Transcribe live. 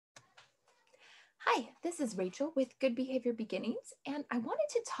Hi, this is Rachel with Good Behavior Beginnings, and I wanted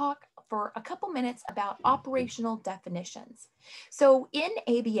to talk for a couple minutes about operational definitions. So, in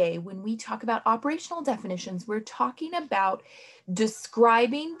ABA, when we talk about operational definitions, we're talking about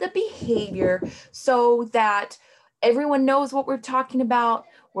describing the behavior so that everyone knows what we're talking about.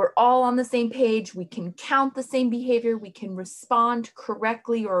 We're all on the same page. We can count the same behavior. We can respond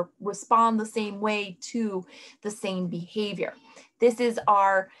correctly or respond the same way to the same behavior. This is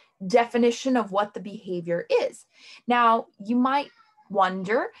our definition of what the behavior is. Now, you might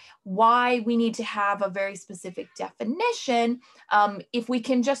wonder why we need to have a very specific definition if we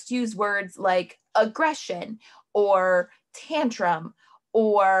can just use words like aggression or tantrum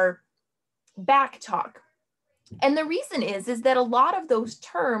or backtalk. And the reason is that a lot of those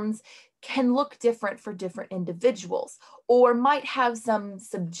terms can look different for different individuals or might have some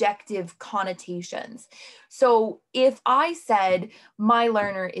subjective connotations. So if I said my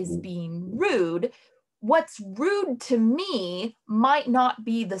learner is being rude, what's rude to me might not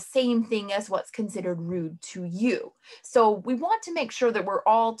be the same thing as what's considered rude to you. So we want to make sure that we're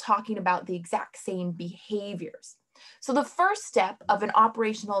all talking about the exact same behaviors. So the first step of an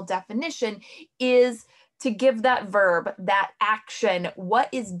operational definition is to give that verb, that action, what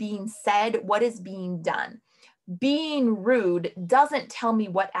is being said, what is being done. Being rude doesn't tell me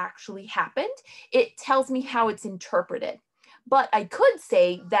what actually happened. It tells me how it's interpreted. But I could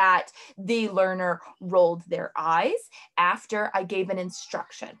say that the learner rolled their eyes after I gave an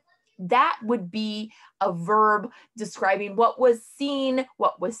instruction. That would be a verb describing what was seen,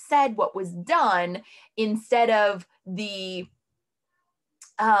 what was said, what was done, instead of the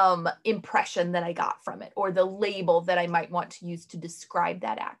impression that I got from it or the label that I might want to use to describe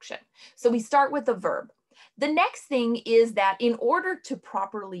that action. So we start with the verb. The next thing is that in order to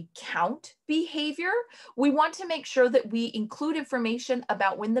properly count behavior, we want to make sure that we include information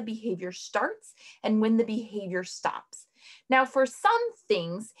about when the behavior starts and when the behavior stops. Now, for some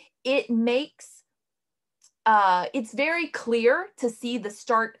things, it's very clear to see the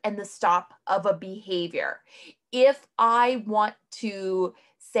start and the stop of a behavior. If I want to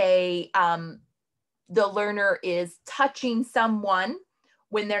say the learner is touching someone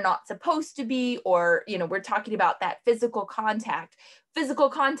when they're not supposed to be, or, we're talking about that physical contact. Physical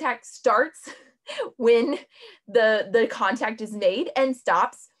contact starts when the contact is made and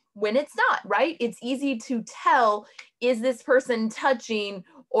stops when it's not, right? It's easy to tell, is this person touching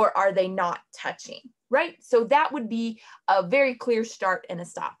or are they not touching, right? So that would be a very clear start and a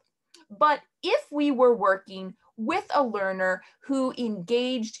stop. But if we were working with a learner who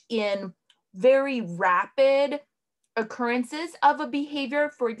engaged in very rapid occurrences of a behavior,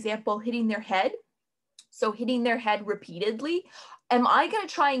 for example, hitting their head, so hitting their head repeatedly, am I going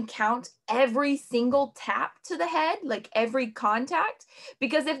to try and count every single tap to the head, like every contact?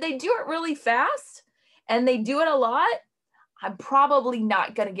 Because if they do it really fast and they do it a lot, I'm probably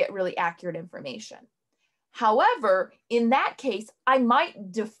not going to get really accurate information. However, in that case, I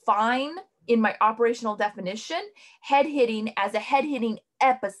might define in my operational definition head hitting as a head hitting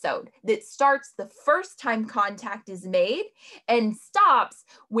episode that starts the first time contact is made and stops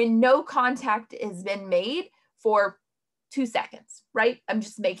when no contact has been made for 2 seconds, right? I'm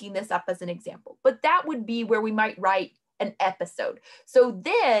just making this up as an example, but that would be where we might write an episode. So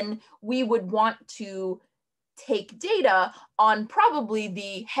then we would want to take data on probably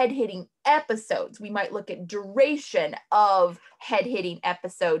the head hitting episodes. We might look at duration of head hitting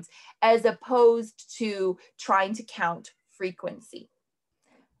episodes as opposed to trying to count frequency.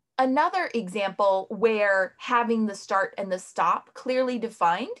 Another example where having the start and the stop clearly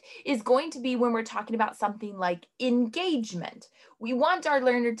defined is going to be when we're talking about something like engagement. We want our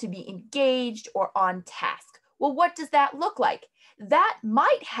learner to be engaged or on task. Well, what does that look like? That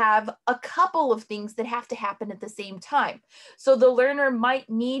might have a couple of things that have to happen at the same time. So the learner might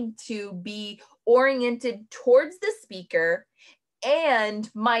need to be oriented towards the speaker and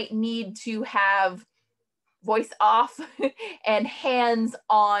might need to have voice off and hands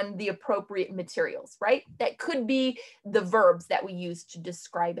on the appropriate materials, right? That could be the verbs that we use to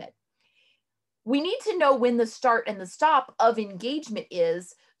describe it. We need to know when the start and the stop of engagement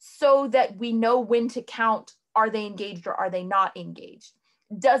is so that we know when to count, are they engaged or are they not engaged?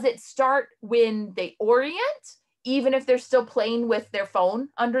 Does it start when they orient, even if they're still playing with their phone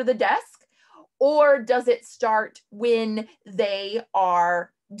under the desk? Or does it start when they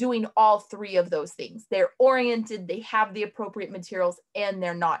are doing all three of those things? They're oriented, they have the appropriate materials, and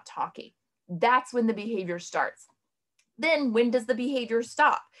they're not talking. That's when the behavior starts. Then when does the behavior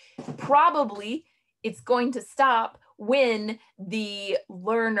stop? Probably it's going to stop when the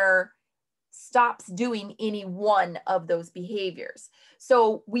learner stops doing any one of those behaviors.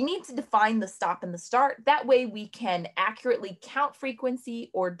 So we need to define the stop and the start. That way we can accurately count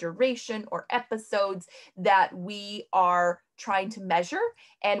frequency or duration or episodes that we are trying to measure,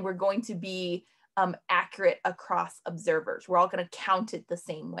 and we're going to be accurate across observers. We're all going to count it the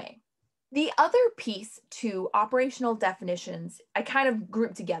same way. The other piece to operational definitions, I kind of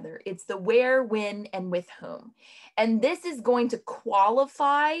group together. It's the where, when, and with whom. And this is going to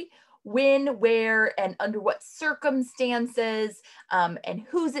qualify when, where, and under what circumstances, and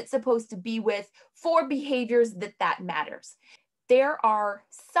who's it supposed to be with for behaviors that matters. There are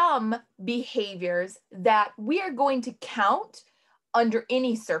some behaviors that we are going to count under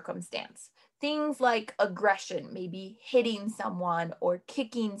any circumstance. Things like aggression, maybe hitting someone or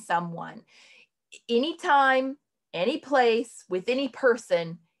kicking someone. Anytime, any place, with any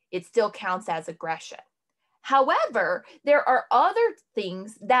person, it still counts as aggression. However, there are other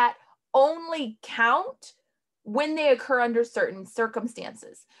things that only count when they occur under certain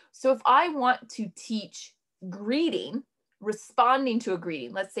circumstances. So if I want to teach greeting, responding to a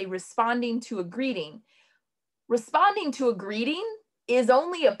greeting, let's say responding to a greeting is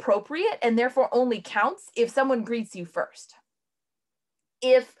only appropriate and therefore only counts if someone greets you first.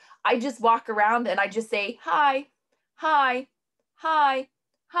 If I just walk around and I just say, hi, hi, hi,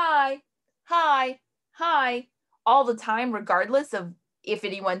 hi, hi, hi, all the time, regardless of if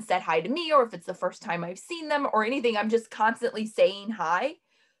anyone said hi to me or if it's the first time I've seen them or anything, I'm just constantly saying hi.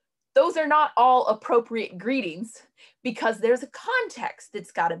 Those are not all appropriate greetings because there's a context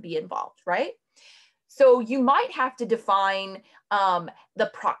that's got to be involved, right? So you might have to define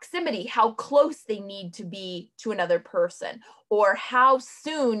the proximity, how close they need to be to another person, or how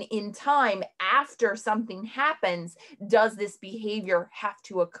soon in time after something happens does this behavior have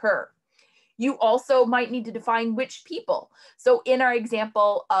to occur. You also might need to define which people. So in our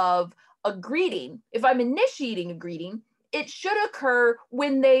example of a greeting, if I'm initiating a greeting, it should occur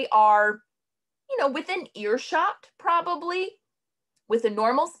when they are, within earshot, probably with a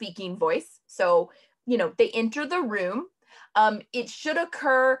normal speaking voice. So, they enter the room. It should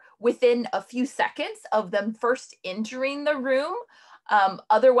occur within a few seconds of them first entering the room.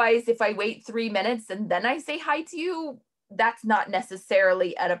 Otherwise, if I wait 3 minutes and then I say hi to you, that's not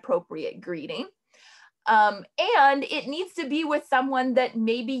necessarily an appropriate greeting. And it needs to be with someone that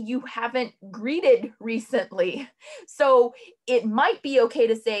maybe you haven't greeted recently. So it might be okay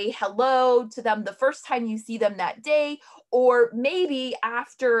to say hello to them the first time you see them that day, or maybe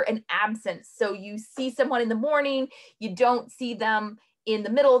after an absence. So you see someone in the morning, you don't see them in the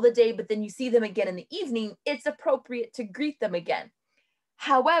middle of the day, but then you see them again in the evening, it's appropriate to greet them again.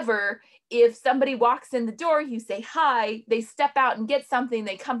 However, if somebody walks in the door, you say hi, they step out and get something,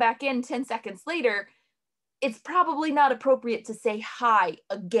 they come back in 10 seconds later, it's probably not appropriate to say hi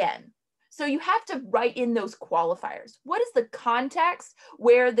again. So you have to write in those qualifiers. What is the context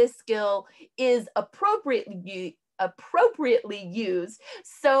where this skill is appropriately used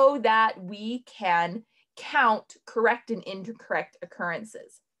so that we can count correct and incorrect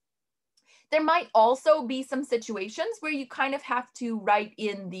occurrences? There might also be some situations where you kind of have to write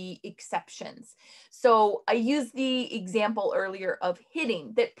in the exceptions. So I used the example earlier of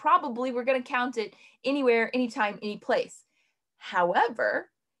hitting, that probably we're going to count it anywhere, anytime, any place. However,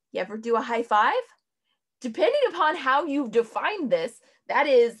 you ever do a high five? Depending upon how you've defined this, that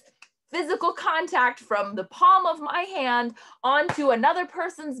is physical contact from the palm of my hand onto another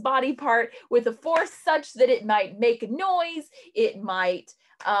person's body part with a force such that it might make a noise, it might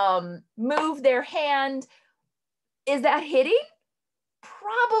move their hand. Is that hitting?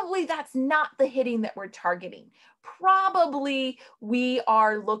 Probably that's not the hitting that we're targeting. Probably we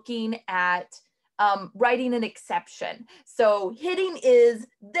are looking at writing an exception. So hitting is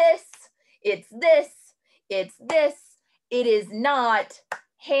this, it's this, it's this. It is not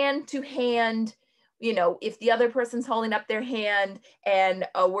hand to hand. If the other person's holding up their hand and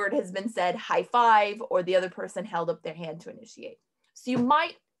a word has been said, high five, or the other person held up their hand to initiate. So you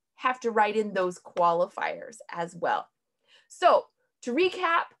might have to write in those qualifiers as well. So to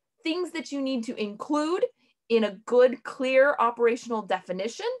recap, things that you need to include in a good, clear operational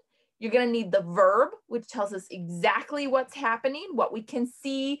definition: you're going to need the verb, which tells us exactly what's happening, what we can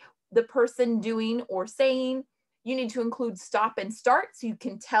see the person doing or saying. You need to include stop and start so you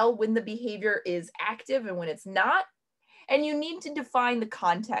can tell when the behavior is active and when it's not. And you need to define the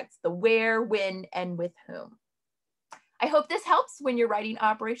context, the where, when, and with whom. I hope this helps when you're writing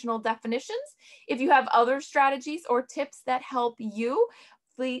operational definitions. If you have other strategies or tips that help you,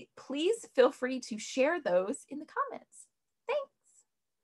 please feel free to share those in the comments.